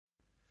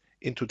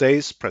In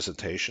today's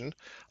presentation,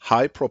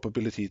 High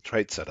Probability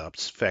Trade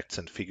Setups, Facts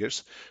and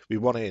Figures, we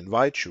want to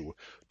invite you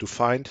to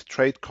find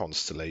trade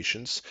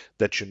constellations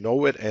that you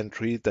know at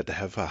entry that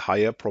have a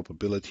higher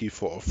probability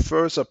for a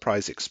further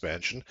price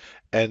expansion,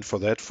 and for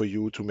that for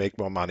you to make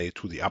more money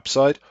to the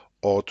upside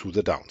or to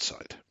the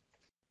downside.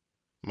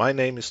 My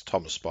name is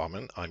Thomas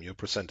Barman. I'm your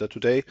presenter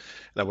today,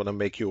 and I want to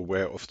make you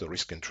aware of the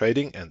risk in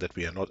trading and that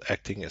we are not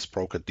acting as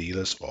broker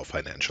dealers or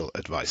financial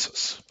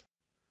advisors.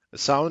 A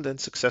sound and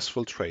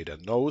successful trader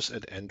knows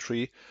at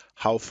entry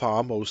how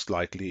far most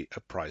likely a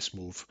price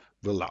move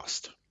will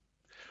last.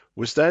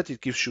 With that,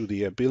 it gives you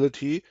the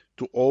ability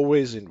to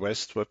always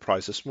invest where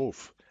prices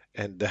move,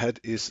 and that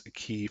is a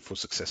key for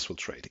successful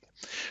trading.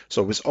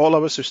 So with all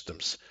our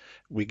systems,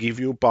 we give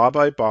you bar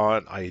by bar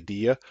an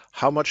idea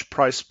how much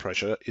price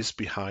pressure is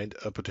behind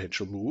a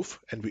potential move,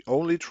 and we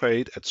only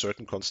trade at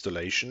certain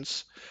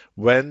constellations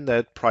when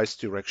that price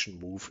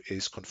direction move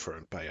is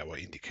confirmed by our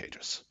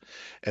indicators.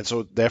 And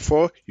so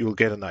therefore you will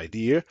get an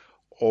idea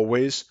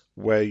always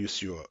where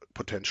is your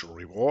potential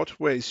reward,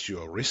 where is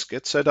your risk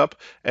at setup,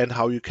 and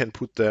how you can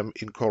put them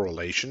in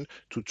correlation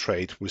to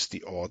trade with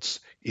the odds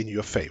in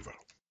your favor.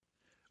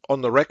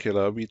 On the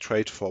regular, we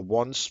trade for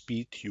one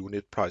speed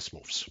unit price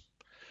moves.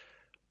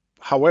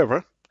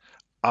 However,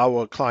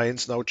 our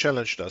clients now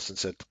challenged us and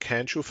said,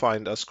 can't you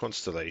find us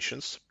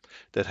constellations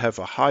that have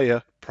a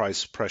higher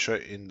price pressure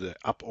in the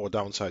up or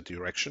downside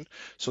direction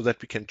so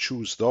that we can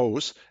choose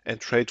those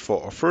and trade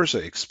for a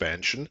further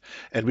expansion?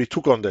 And we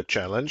took on that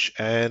challenge,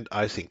 and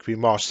I think we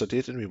mastered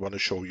it, and we want to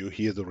show you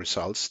here the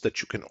results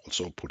that you can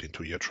also put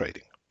into your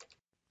trading.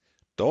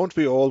 Don't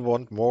we all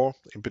want more,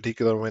 in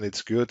particular when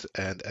it's good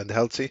and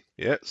healthy?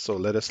 Yeah, so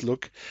let us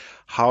look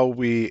how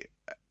we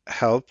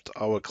helped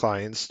our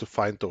clients to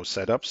find those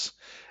setups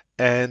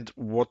and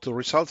what the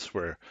results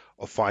were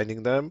of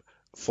finding them,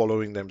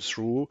 following them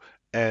through,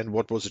 and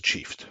what was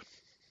achieved.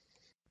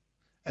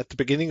 At the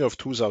beginning of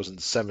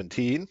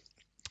 2017,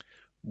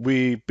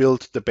 we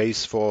built the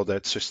base for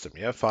that system.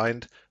 Yeah,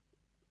 find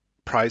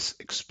price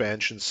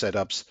expansion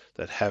setups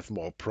that have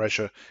more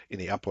pressure in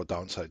the up or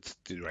downside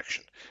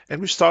direction.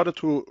 And we started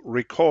to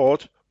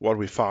record what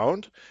we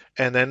found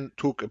and then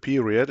took a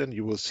period, and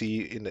you will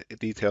see in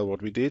detail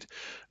what we did,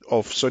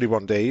 of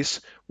 31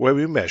 days where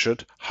we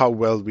measured how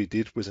well we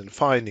did within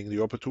finding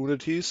the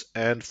opportunities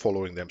and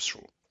following them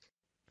through.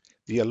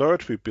 The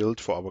alert we built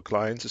for our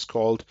clients is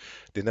called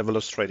the Never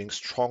Lost Trading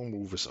Strong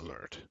Movers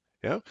Alert.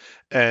 Yeah,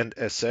 and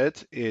as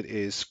said, it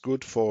is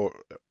good for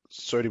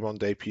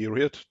 31-day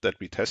period that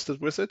we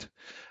tested with it,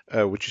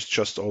 which is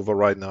just over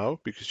right now,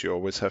 because you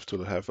always have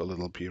to have a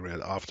little period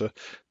after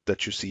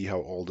that you see how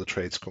all the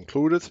trades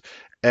concluded.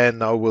 And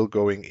now we're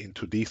going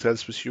into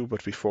details with you,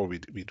 but before we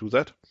do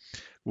that,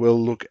 we'll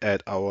look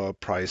at our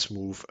price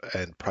move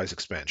and price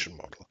expansion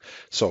model.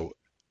 So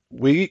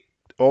we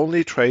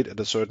only trade at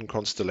a certain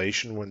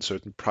constellation when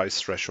certain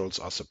price thresholds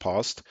are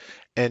surpassed,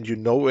 and you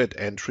know at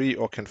entry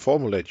or can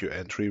formulate your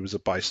entry with a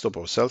buy stop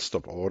or sell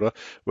stop order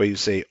where you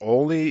say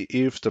only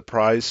if the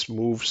price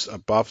moves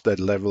above that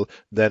level,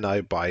 then I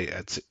buy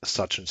at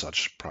such and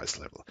such price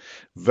level.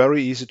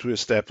 Very easy to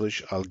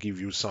establish. I'll give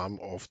you some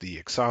of the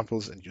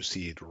examples and you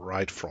see it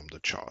right from the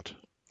chart.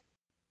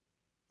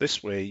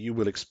 This way you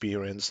will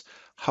experience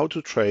how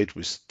to trade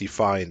with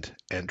defined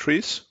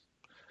entries,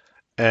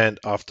 and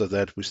after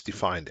that with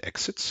defined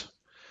exits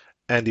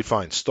and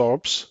defined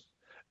stops,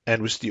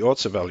 and with the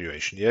odds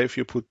evaluation. Yeah, if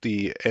you put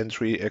the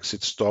entry,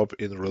 exit, stop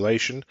in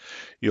relation,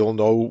 you'll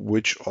know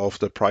which of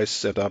the price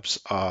setups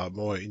are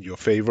more in your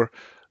favor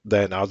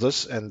than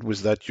others, and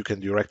with that you can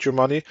direct your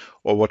money.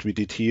 Or what we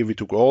did here, we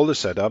took all the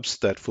setups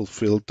that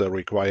fulfilled the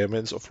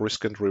requirements of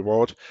risk and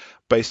reward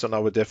based on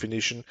our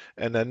definition,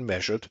 and then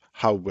measured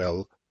how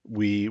well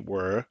we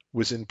were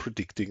within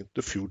predicting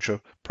the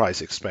future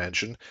price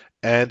expansion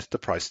and the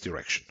price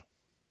direction.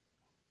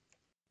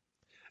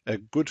 A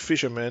good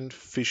fisherman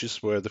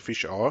fishes where the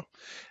fish are,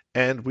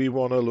 and we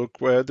want to look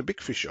where the big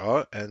fish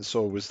are. And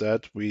so with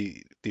that,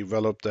 we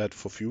developed that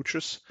for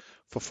futures,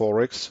 for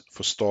Forex,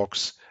 for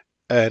stocks,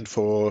 and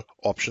for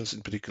options in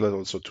particular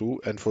also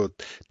too, and for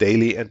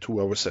daily and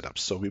 2-hour setups.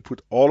 So we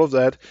put all of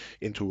that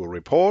into a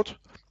report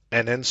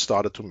and then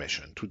started to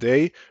measure. And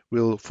today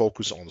we'll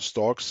focus on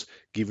stocks,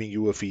 giving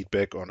you a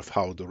feedback on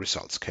how the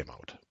results came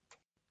out.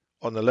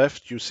 On the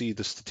left, you see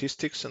the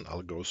statistics, and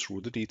I'll go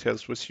through the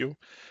details with you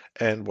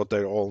and what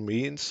they all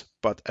means.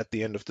 But at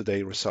the end of the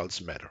day, results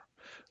matter.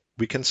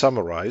 We can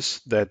summarize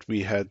that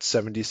we had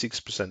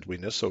 76%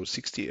 winners, so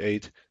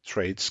 68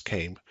 trades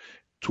came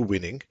to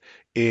winning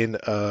in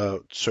a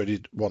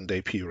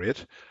 31-day period,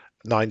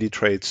 90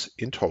 trades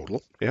in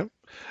total. Yeah,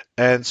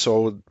 and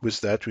so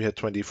with that, we had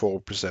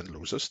 24%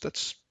 losers.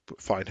 That's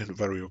fine and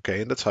very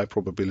okay, and that's high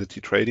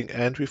probability trading.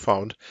 And we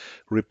found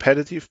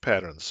repetitive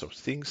patterns, so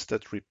things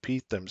that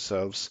repeat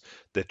themselves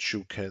that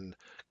you can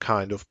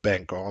kind of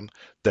bank on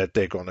that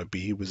they're going to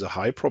be with a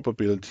high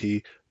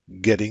probability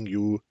getting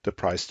you the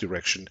price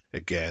direction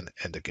again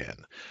and again.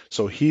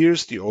 So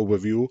here's the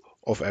overview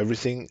of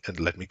everything, and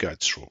let me guide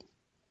through.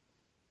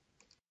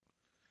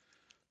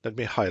 Let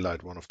me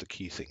highlight one of the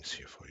key things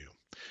here for you.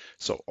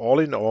 So all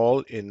in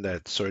all, in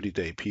that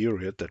 30-day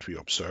period that we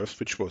observed,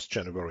 which was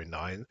January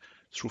 9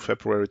 through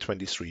February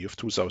 23 of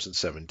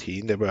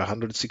 2017, there were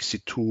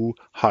 162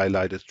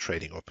 highlighted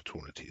trading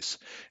opportunities.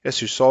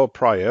 As you saw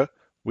prior,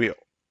 we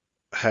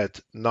had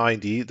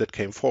 90 that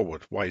came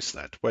forward. Why is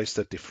that? Why is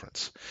that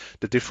difference?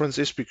 The difference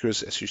is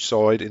because, as you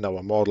saw it in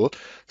our model,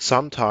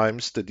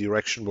 sometimes the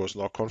direction was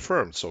not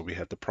confirmed. So we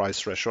had the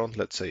price threshold,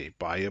 let's say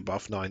buy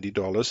above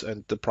 $90,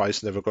 and the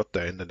price never got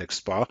there in the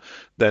next bar.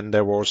 Then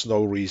there was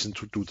no reason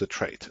to do the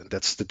trade. And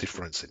that's the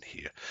difference in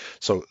here.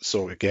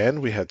 So again,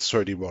 we had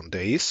 31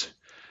 days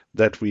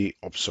that we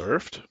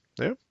observed.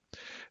 Yeah?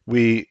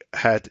 We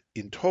had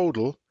in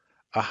total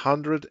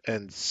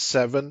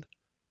 107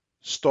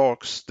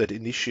 stocks that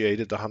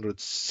initiated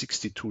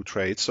 162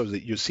 trades, so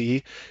that you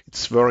see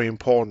it's very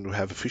important to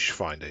have a fish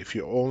finder. If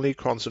you only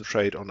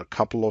concentrate on a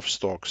couple of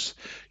stocks,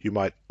 you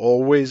might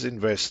always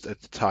invest at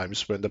the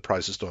times when the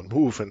prices don't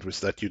move, and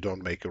with that you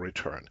don't make a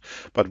return.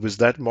 But with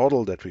that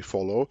model that we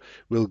follow,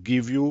 we'll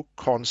give you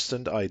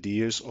constant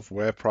ideas of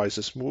where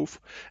prices move,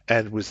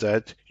 and with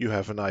that you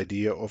have an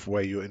idea of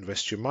where you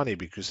invest your money,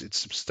 because it's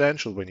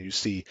substantial when you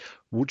see,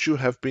 would you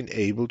have been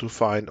able to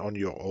find on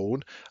your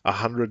own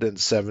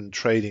 107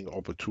 trading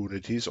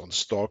opportunities on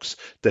stocks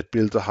that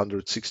built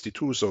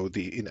 162? So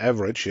in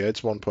average, yeah, it's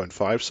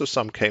 1.5. So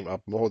some came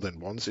up more than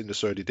once in the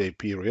 30-day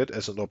period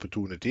as an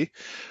opportunity,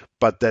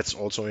 but that's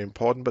also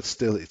important. But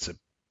still, it's a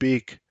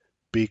big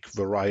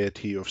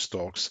variety of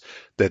stocks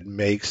that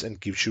makes and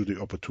gives you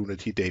the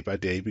opportunity day by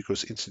day,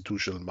 because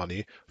institutional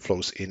money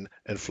flows in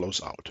and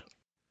flows out.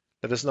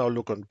 Let us now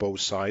look on both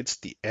sides,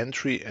 the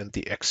entry and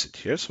the exit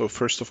here. So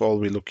first of all,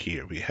 we look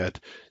here. We had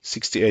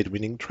 68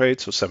 winning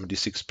trades, so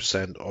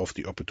 76% of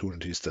the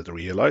opportunities that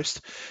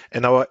realized,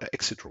 and our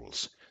exit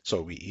rules.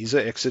 So we either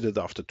exited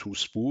after 2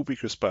 SPU,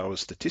 because by our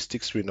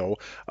statistics we know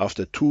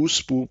after 2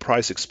 SPU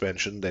price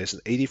expansion, there's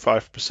an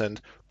 85%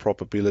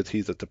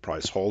 probability that the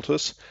price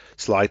halters,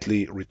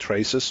 slightly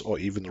retraces, or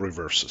even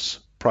reverses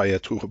prior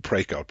to a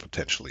breakout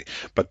potentially.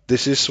 But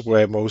this is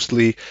where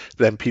mostly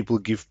then people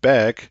give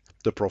back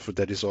the profit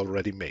that is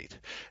already made.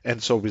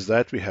 And so with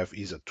that, we have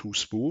either 2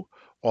 SPU,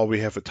 or we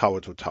have a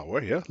tower to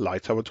tower, yeah,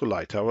 light tower to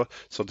light tower.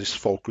 So this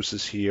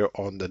focuses here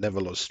on the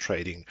never loss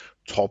trading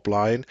top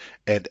line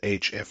and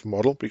HF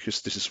model,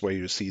 because this is where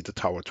you see the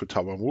tower to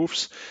tower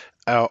moves.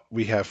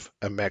 We have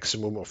a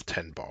maximum of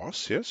 10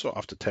 bars here. So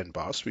after 10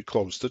 bars, we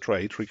close the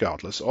trade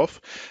regardless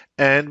of.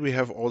 And we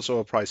have also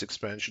a price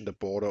expansion, the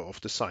border of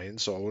the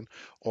science zone,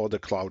 or the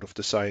cloud of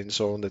the science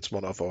zone. That's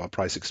one of our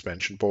price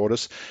expansion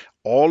borders.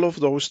 All of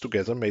those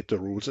together made the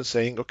rules and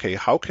saying, okay,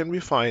 how can we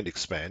find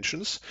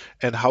expansions,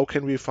 and how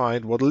can we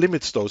find what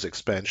limits those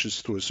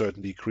expansions to a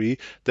certain degree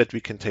that we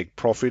can take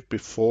profit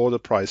before the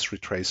price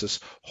retraces,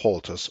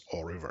 halters,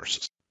 or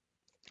reverses.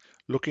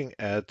 Looking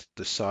at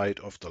the side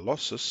of the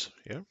losses,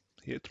 yeah,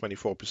 here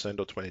 24%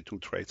 or 22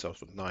 trades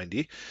out of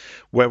 90.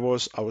 Where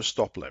was our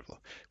stop level?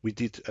 We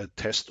did a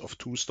test of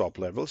 2 stop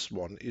levels.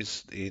 One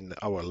is in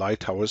our light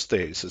towers,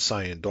 there is a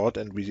cyan dot,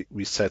 and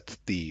we set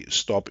the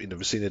stop in the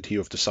vicinity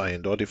of the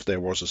cyan dot if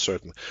there was a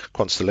certain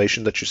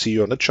constellation that you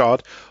see on the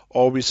chart,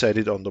 or we set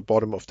it on the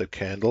bottom of the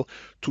candle,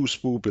 2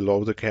 SPU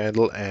below the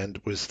candle, and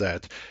with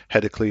that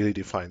had a clearly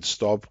defined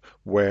stop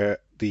where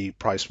the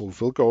price move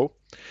will go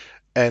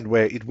and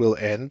where it will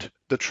end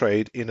the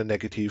trade in a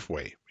negative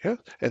way. Yeah.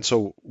 And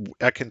so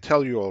I can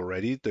tell you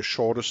already the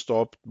shorter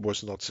stop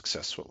was not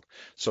successful.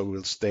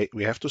 So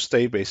we have to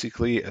stay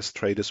basically as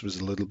traders with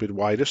a little bit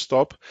wider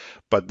stop,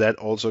 but that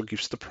also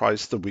gives the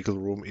price the wiggle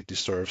room it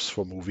deserves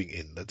for moving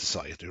in the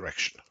desired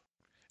direction.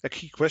 A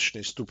key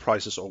question is, do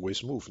prices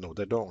always move? No,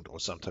 they don't.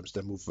 Or sometimes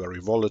they move very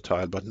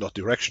volatile, but not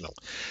directional.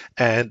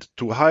 And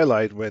to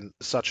highlight when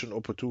such an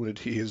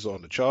opportunity is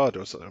on the chart,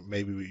 or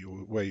maybe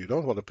where you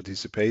don't want to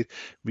participate,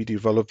 we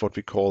developed what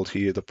we called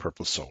here the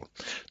purple zone.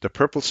 The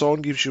purple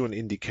zone gives you an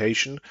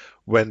indication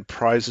when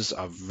prices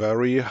are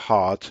very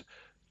hard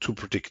to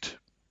predict.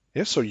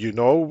 Yeah, so you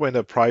know when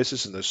a price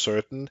is in a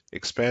certain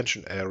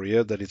expansion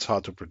area that it's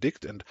hard to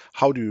predict. And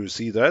how do you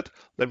see that?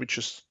 Let me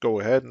just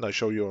go ahead and I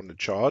show you on the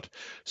chart.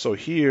 So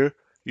here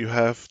you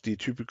have the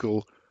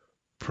typical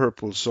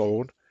purple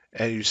zone,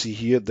 and you see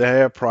here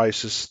their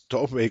prices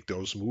don't make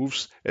those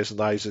moves as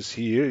nice as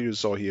here. You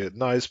saw here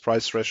nice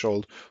price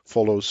threshold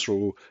follows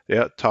through,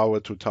 yeah,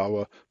 tower to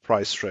tower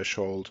price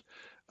threshold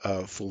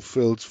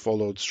fulfilled,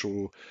 followed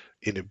through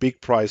in a big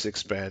price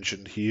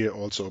expansion. Here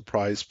also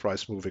price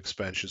move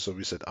expansion, so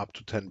we said up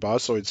to 10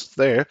 bars, so it's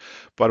there.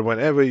 But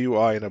whenever you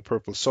are in a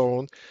purple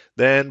zone,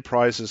 then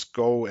prices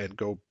go and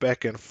go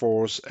back and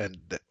forth and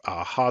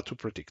are hard to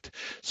predict.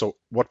 So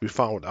what we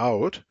found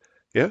out,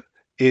 yeah,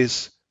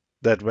 is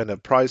that when a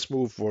price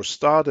move was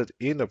started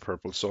in a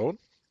purple zone,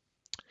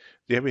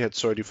 there we had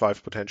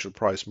 35 potential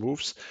price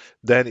moves.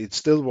 Then it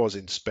still was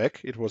in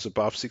spec. It was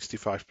above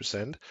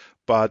 65%,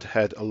 but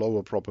had a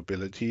lower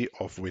probability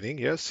of winning,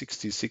 yeah,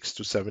 66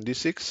 to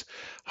 76.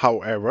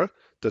 However,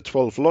 the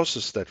 12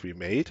 losses that we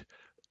made,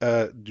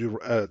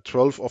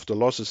 12 of the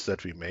losses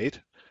that we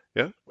made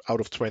yeah, out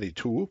of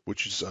 22,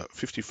 which is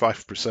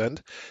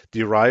 55%,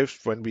 derived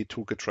when we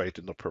took a trade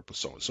in the purple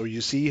zone. So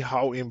you see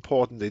how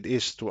important it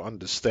is to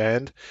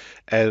understand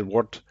at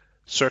what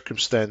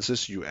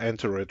circumstances you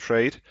enter a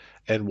trade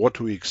and what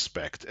to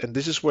expect. And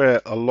this is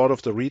where a lot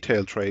of the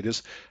retail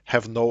traders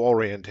have no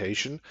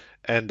orientation,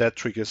 and that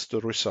triggers the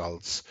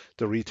results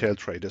the retail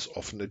traders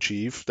often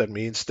achieve. That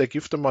means they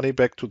give the money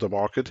back to the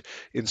market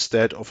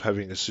instead of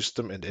having a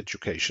system and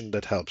education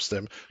that helps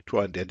them to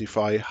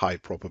identify high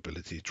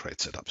probability trade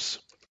setups.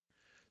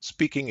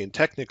 Speaking in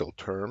technical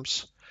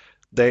terms,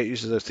 there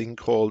is a thing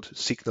called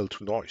signal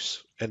to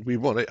noise, and we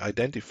want to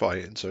identify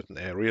in certain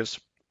areas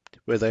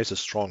where there's a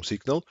strong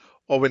signal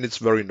or when it's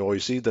very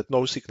noisy that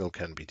no signal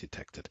can be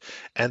detected.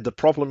 And the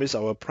problem is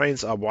our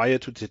brains are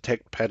wired to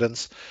detect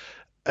patterns,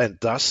 and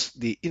thus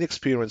the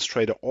inexperienced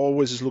trader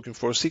always is looking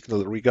for a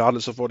signal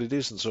regardless of what it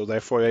is. And so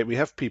therefore we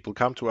have people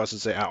come to us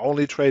and say, I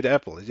only trade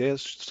Apple.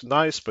 Yes, it's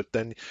nice, but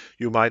then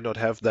you might not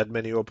have that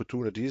many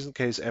opportunities in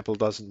case Apple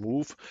doesn't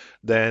move.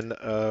 Then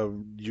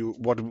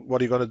what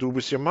are you going to do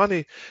with your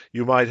money?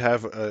 You might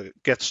have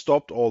get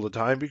stopped all the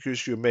time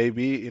because you may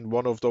be in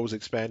one of those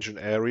expansion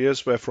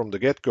areas where from the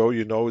get-go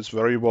you know it's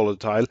very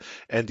volatile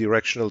and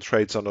directional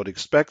trades are not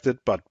expected,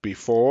 but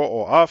before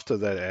or after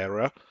that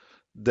era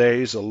there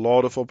is a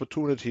lot of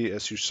opportunity,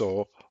 as you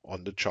saw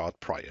on the chart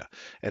prior.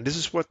 And this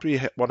is what we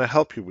want to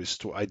help you with,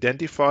 to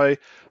identify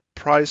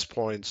price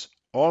points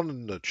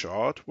on the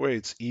chart where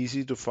it's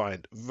easy to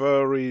find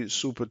very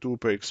super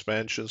duper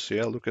expansions.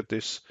 Yeah, look at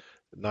this,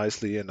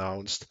 nicely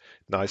announced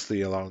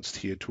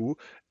here too,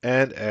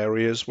 and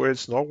areas where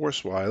it's not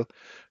worthwhile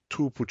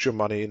to put your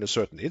money in a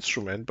certain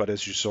instrument. But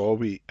as you saw,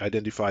 we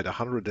identified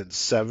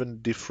 107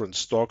 different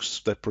stocks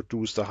that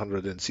produced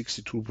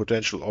 162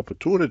 potential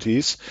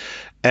opportunities.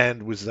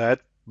 And with that,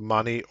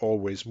 money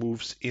always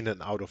moves in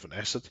and out of an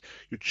asset.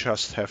 You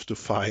just have to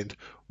find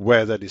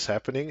where that is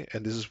happening.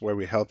 And this is where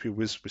we help you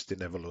with the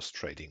Never Lost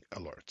Trading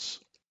alerts.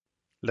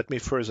 Let me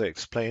further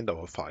explain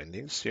our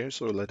findings here.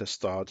 So let us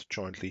start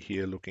jointly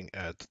here looking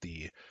at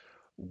the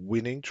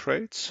winning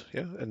trades,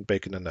 yeah, and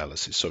make an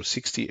analysis. So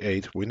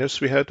 68 winners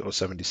we had, or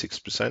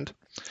 76%.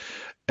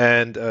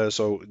 And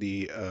so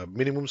the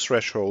minimum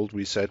threshold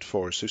we set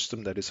for a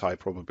system that is high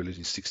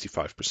probability is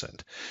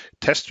 65%.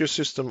 Test your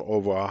system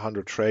over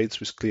 100 trades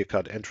with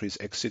clear-cut entries,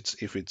 exits.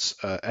 If it's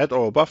at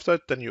or above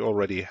that, then you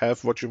already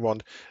have what you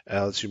want.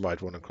 Else you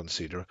might want to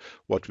consider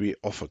what we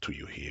offer to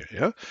you here.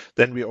 Yeah.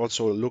 Then we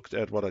also looked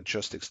at what I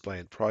just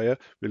explained prior.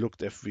 We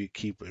looked if we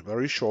keep a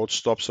very short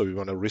stop, so we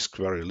want to risk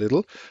very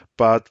little.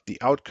 But the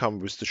outcome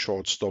with the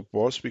short stop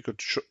was we could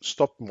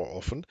stop more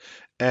often.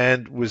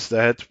 And with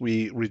that,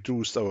 we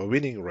reduced our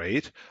winning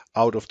rate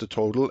out of the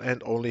total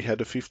and only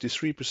had a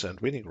 53%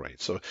 winning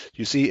rate. So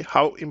you see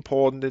how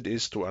important it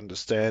is to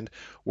understand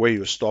where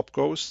your stop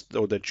goes,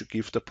 so that you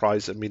give the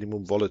price a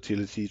minimum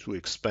volatility to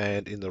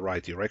expand in the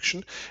right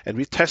direction. And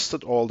we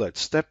tested all that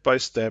step by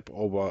step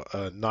over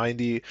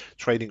 90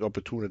 trading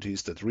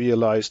opportunities that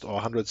realized, or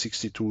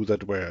 162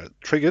 that were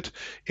triggered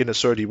in a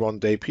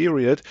 31-day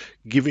period,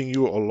 giving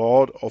you a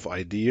lot of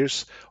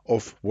ideas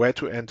of where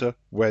to enter,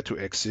 where to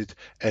exit,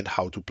 and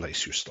how to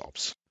place your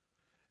stops.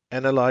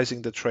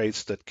 Analyzing the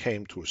trades that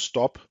came to a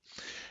stop.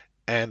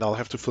 And I'll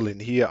have to fill in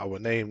here, our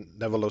name,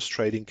 Never Lost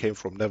Trading, came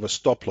from Never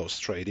Stop Loss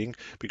Trading,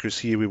 because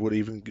here we would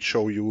even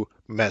show you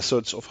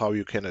methods of how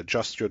you can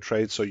adjust your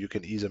trade so you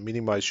can either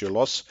minimize your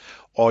loss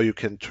or you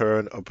can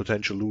turn a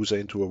potential loser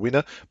into a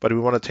winner. But we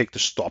want to take the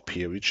stop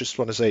here. We just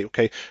want to say,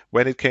 okay,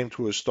 when it came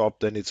to a stop,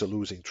 then it's a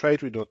losing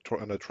trade. We don't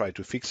want to try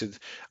to fix it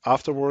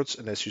afterwards.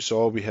 And as you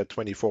saw, we had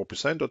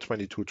 24% or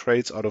 22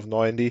 trades out of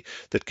 90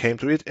 that came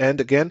to it. And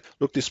again,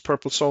 look, this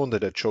purple zone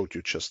that I showed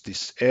you, just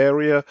this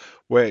area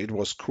where it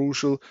was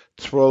crucial.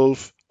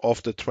 12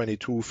 of the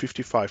 22,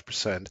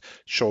 55%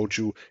 showed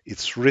you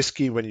it's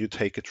risky when you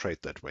take a trade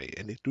that way.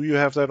 And do you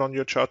have that on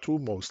your chart too?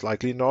 Most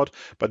likely not.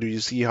 But do you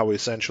see how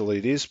essential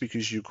it is?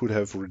 Because you could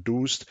have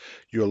reduced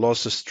your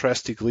losses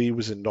drastically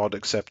with not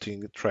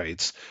accepting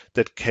trades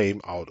that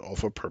came out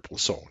of a purple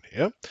zone.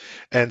 Yeah.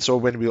 And so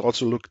when we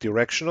also look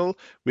directional,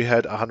 we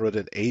had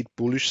 108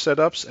 bullish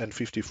setups and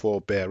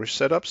 54 bearish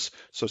setups.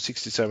 So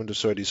 67 to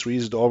 33,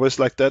 is it always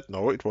like that?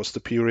 No, it was the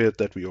period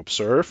that we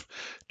observe,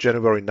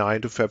 January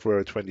 9 to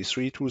February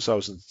 23,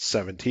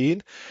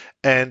 2017.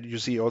 And you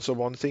see also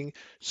one thing,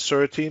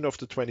 13 of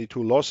the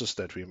 22 losses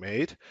that we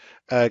made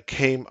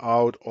came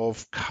out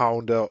of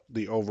counter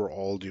the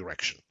overall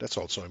direction. That's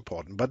also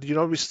important. But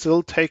we're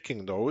still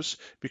taking those,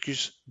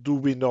 because do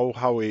we know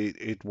how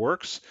it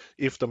works?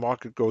 If the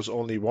market goes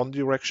only one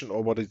direction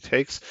or what it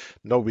takes?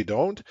 No, we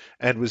don't.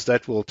 And with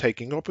that, we're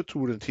taking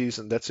opportunities,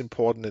 and that's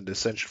important and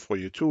essential for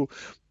you too.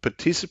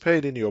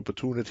 Participate in the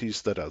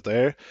opportunities that are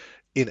there.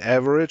 In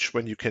average,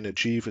 when you can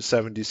achieve a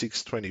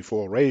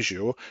 76-24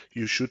 ratio,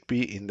 you should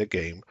be in the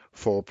game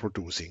for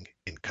producing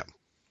income.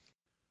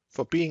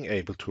 For being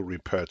able to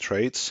repair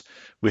trades,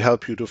 we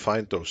help you to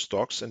find those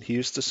stocks, and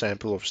here's the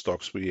sample of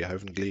stocks we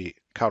have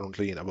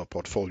currently in our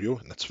portfolio,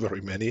 and that's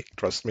very many,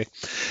 trust me.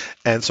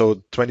 And so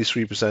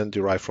 23%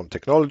 derived from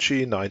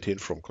technology, 19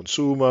 from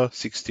consumer,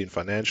 16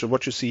 financial.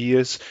 What you see here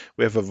is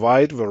we have a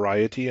wide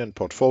variety and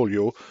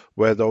portfolio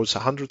where those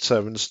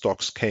 107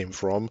 stocks came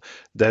from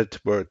that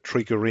were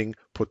triggering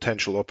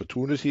potential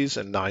opportunities,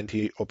 and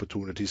 90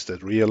 opportunities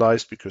that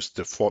realized because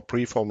the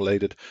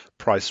pre-formulated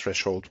price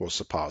threshold was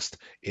surpassed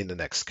in the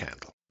next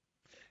candle.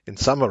 In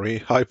summary,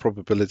 high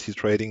probability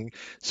trading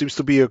seems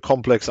to be a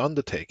complex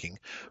undertaking,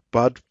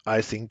 but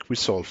I think we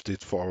solved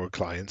it for our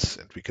clients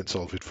and we can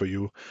solve it for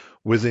you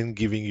within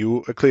giving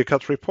you a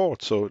clear-cut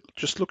report. So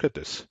just look at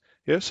this.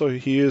 Yeah, so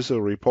here's a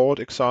report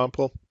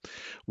example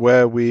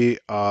where we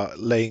are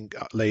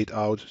laid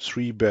out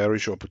 3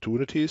 bearish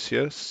opportunities.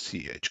 Yes,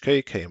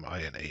 CHK,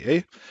 KMI, and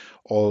AA.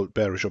 All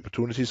bearish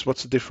opportunities.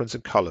 What's the difference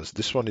in colors?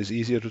 This one is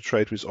easier to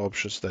trade with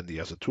options than the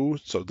other two,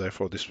 so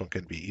therefore this one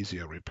can be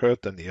easier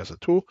repaired than the other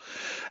two.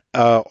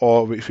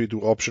 Or if you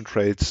do option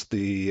trades,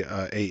 the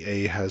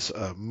AA has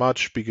a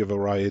much bigger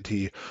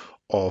variety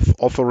of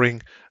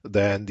offering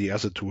than the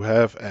other two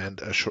have, and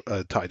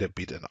a tighter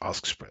bid and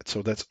ask spread.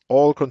 So that's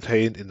all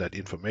contained in that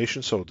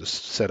information. So the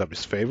setup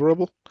is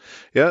favorable.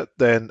 Yeah,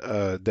 then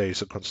there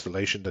is a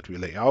constellation that we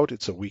lay out.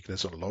 It's a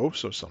weakness on low,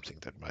 so something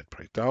that might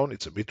break down.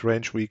 It's a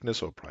mid-range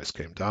weakness, or price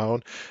came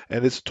down,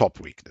 and it's a top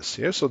weakness.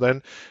 Yeah, so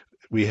then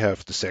we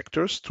have the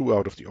sectors, 2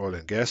 out of the oil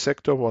and gas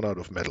sector, 1 out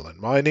of metal and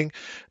mining.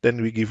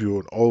 Then we give you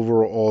an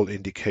overall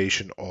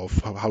indication of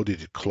how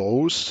did it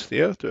close,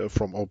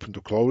 from open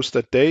to close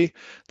that day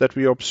that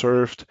we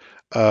observed.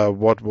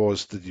 What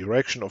was the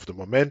direction of the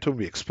momentum?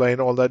 We explain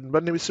all that,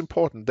 but it's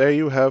important. There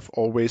you have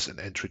always an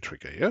entry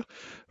trigger, yeah?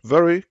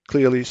 Very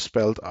clearly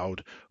spelled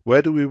out.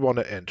 Where do we want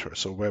to enter?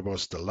 So where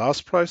was the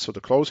last price, so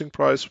the closing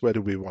price? Where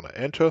do we want to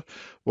enter?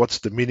 What's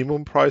the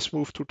minimum price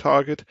move to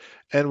target?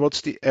 And what's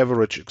the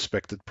average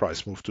expected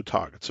price move to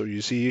target? So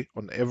you see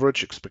on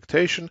average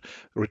expectation,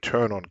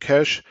 return on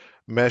cash,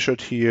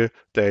 measured here,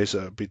 there is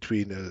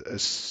between a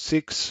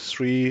 6,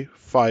 3,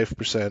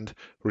 5%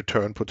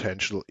 return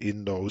potential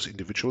in those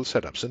individual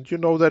setups. And you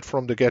know that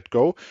from the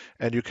get-go,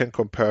 and you can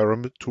compare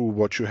them to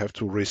what you have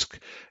to risk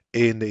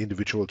in the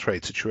individual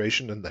trade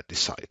situation and then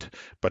decide.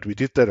 But we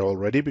did that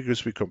already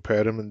because we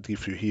compared them and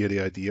give you here the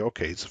idea,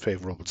 okay, it's a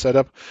favorable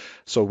setup.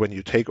 So when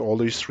you take all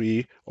these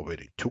 3, or when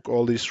you took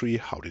all these 3,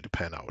 how did it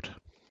pan out?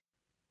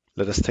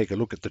 Let us take a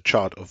look at the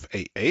chart of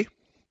AA,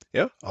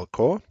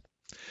 Alcor.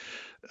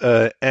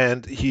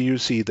 And here you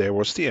see there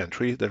was the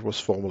entry that was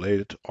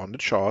formulated on the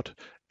chart.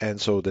 And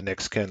so the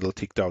next candle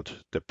ticked out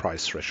the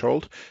price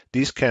threshold.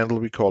 This candle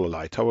we call a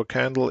Lightower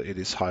candle. It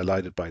is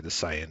highlighted by the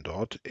cyan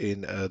dot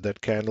in that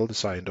candle. The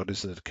cyan dot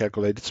is in the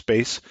calculated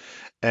space.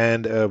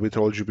 And we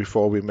told you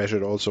before we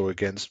measured also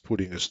against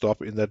putting a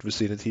stop in that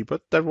vicinity,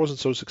 but that wasn't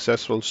so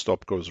successful.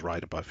 Stop goes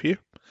right above here.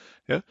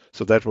 Yeah,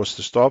 so that was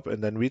the stop,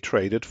 and then we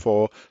traded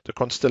for the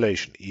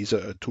constellation, either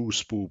a 2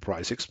 SPU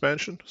price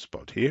expansion,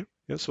 spot here.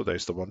 Yeah, so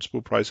there's the 1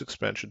 SPU price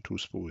expansion, 2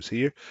 SPU is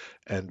here,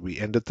 and we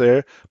ended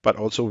there. But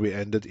also we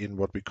ended in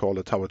what we call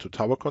a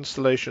tower-to-tower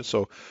constellation.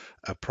 So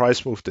a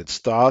price move that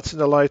starts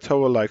in a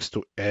Lightower likes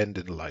to end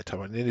in a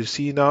Lightower. And then you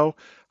see now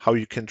how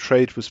you can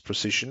trade with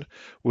precision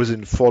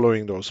within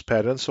following those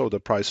patterns. So the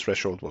price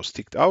threshold was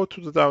ticked out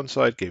to the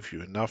downside, gave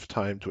you enough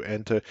time to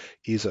enter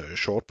either a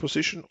short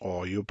position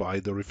or you buy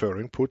the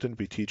referring put, and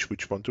we teach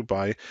which one to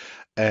buy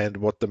and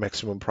what the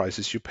maximum price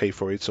is you pay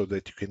for it so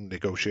that you can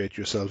negotiate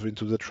yourself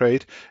into the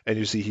trade. And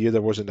you see here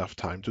there was enough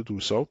time to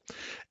do so.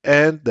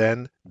 And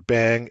then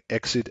bang,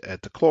 exit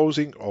at the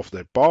closing of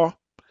that bar.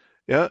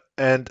 Yeah,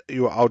 and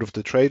you're out of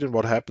the trade. And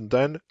what happened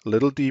then? A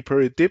little deeper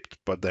it dipped,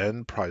 but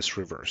then price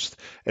reversed.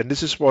 And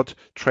this is what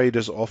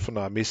traders often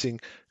are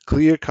missing.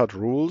 Clear-cut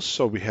rules.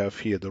 So we have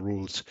here the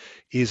rules.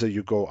 Either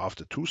you go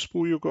after 2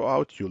 SPU, you go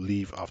out, you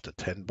leave after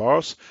 10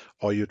 bars,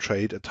 or you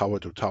trade a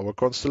tower-to-tower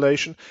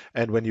constellation.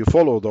 And when you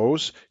follow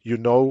those, you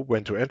know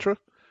when to enter.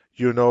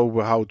 You know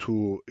how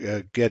to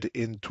get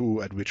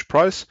into at which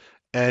price,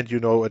 and you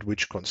know at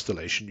which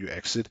constellation you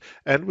exit.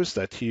 And with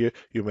that here,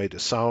 you made a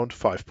sound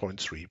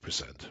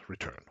 5.3%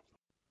 return.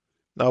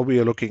 Now we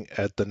are looking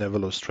at the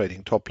Nevalos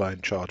trading top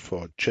line chart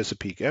for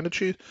Chesapeake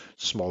Energy,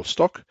 small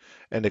stock.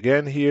 And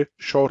again here,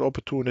 short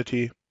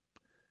opportunity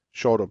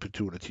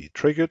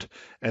triggered.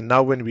 And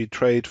now when we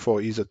trade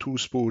for either 2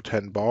 SPU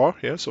 10 bar,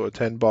 so a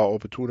 10 bar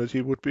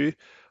opportunity would be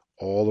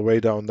all the way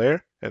down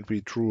there. And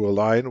we drew a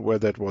line where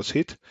that was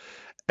hit.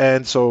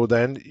 And so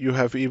then you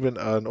have even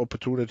an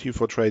opportunity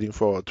for trading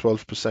for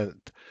 12%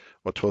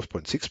 or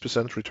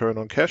 12.6% return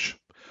on cash,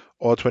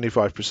 or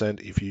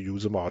 25% if you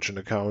use a margin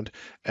account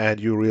and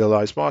you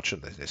realize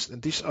margin.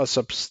 And these are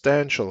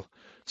substantial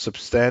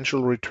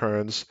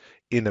returns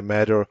in a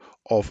matter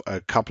of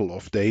a couple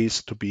of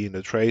days to be in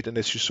a trade. And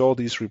as you saw,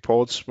 these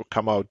reports will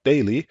come out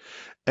daily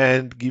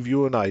and give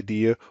you an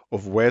idea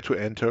of where to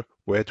enter,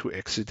 where to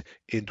exit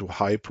into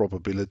high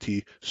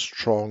probability,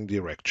 strong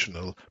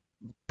directional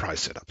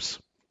price setups.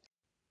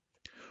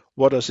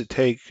 What does it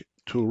take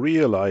to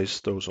realize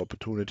those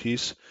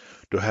opportunities,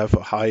 to have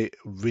a high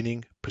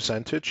winning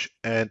percentage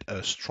and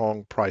a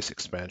strong price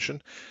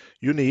expansion?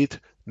 You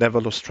need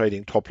Never Lost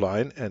Trading Top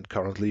Line, and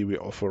currently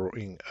we're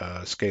offering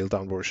a scaled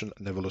down version,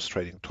 Never Lost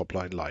Trading Top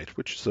Line Lite,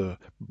 which is a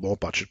more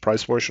budget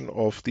price version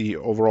of the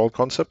overall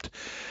concept.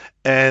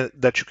 And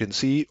that you can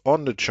see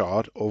on the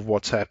chart of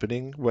what's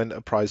happening when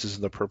a price is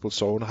in the purple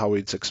zone, how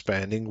it's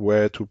expanding,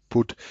 where to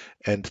put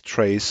and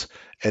trace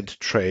and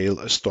trail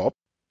a stop.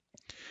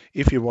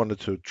 If you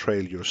wanted to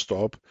trail your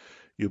stop,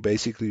 you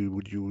basically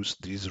would use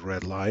this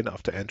red line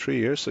after entry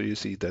here. So you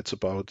see that's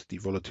about the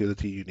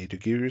volatility you need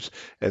to use.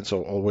 And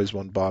so always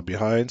one bar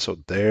behind. So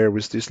there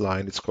with this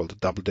line, it's called a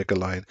double decker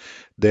line.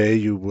 There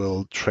you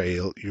will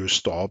trail your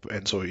stop.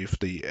 And so if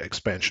the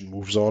expansion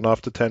moves on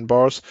after 10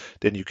 bars,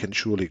 then you can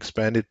surely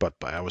expand it. But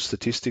by our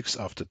statistics,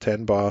 after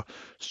 10 bar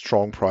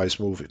strong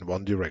price move in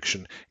one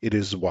direction, it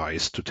is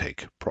wise to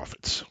take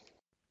profits.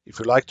 If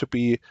you like to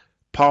be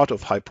part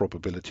of high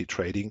probability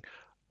trading,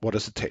 what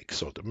does it take?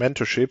 So the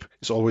mentorship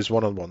is always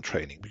one-on-one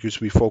training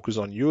because we focus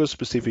on your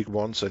specific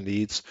wants and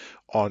needs,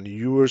 on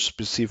your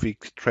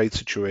specific trade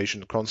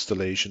situation,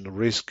 constellation,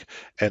 risk,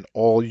 and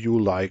all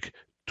you like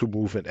to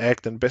move and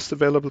act, and best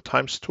available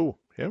times too.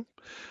 Yeah.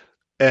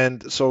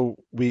 And so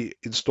we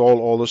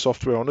install all the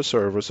software on the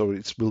server, so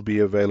it will be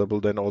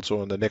available then also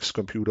on the next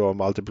computer or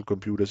multiple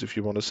computers if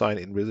you want to sign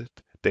in with it.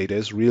 Data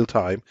is real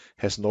time,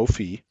 has no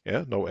fee,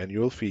 yeah, no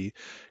annual fee.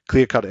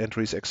 Clear cut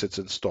entries, exits,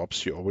 and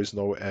stops. You always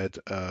know at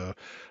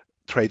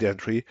trade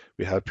entry.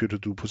 We help you to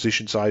do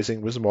position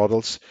sizing with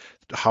models,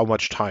 how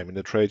much time in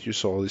the trade you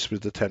saw this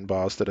with the 10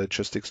 bars that I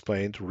just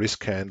explained,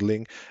 risk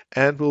handling,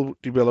 and we'll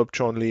develop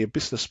jointly a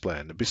business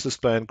plan. The business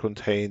plan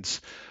contains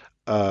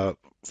a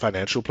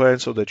financial plan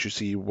so that you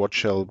see what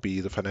shall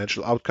be the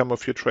financial outcome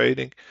of your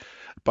trading,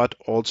 but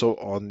also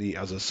on the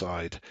other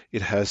side,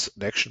 it has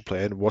an action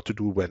plan, what to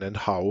do when and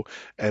how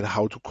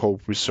to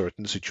cope with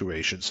certain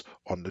situations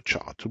on the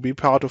chart. To be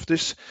part of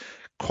this,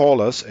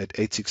 call us at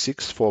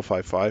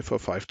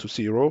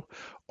 866-455-4520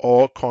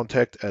 or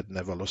contact at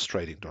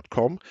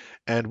neverlosttrading.com.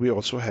 And we're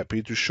also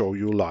happy to show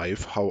you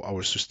live how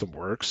our system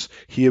works.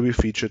 Here we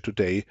feature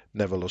today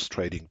Never Lost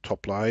Trading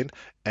Top Line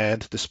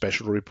and the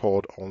special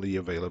report only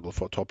available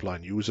for top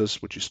line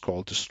users, which is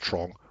called the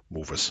Strong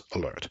Movers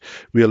Alert.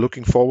 We are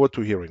looking forward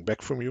to hearing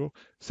back from you.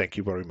 Thank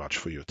you very much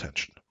for your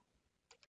attention.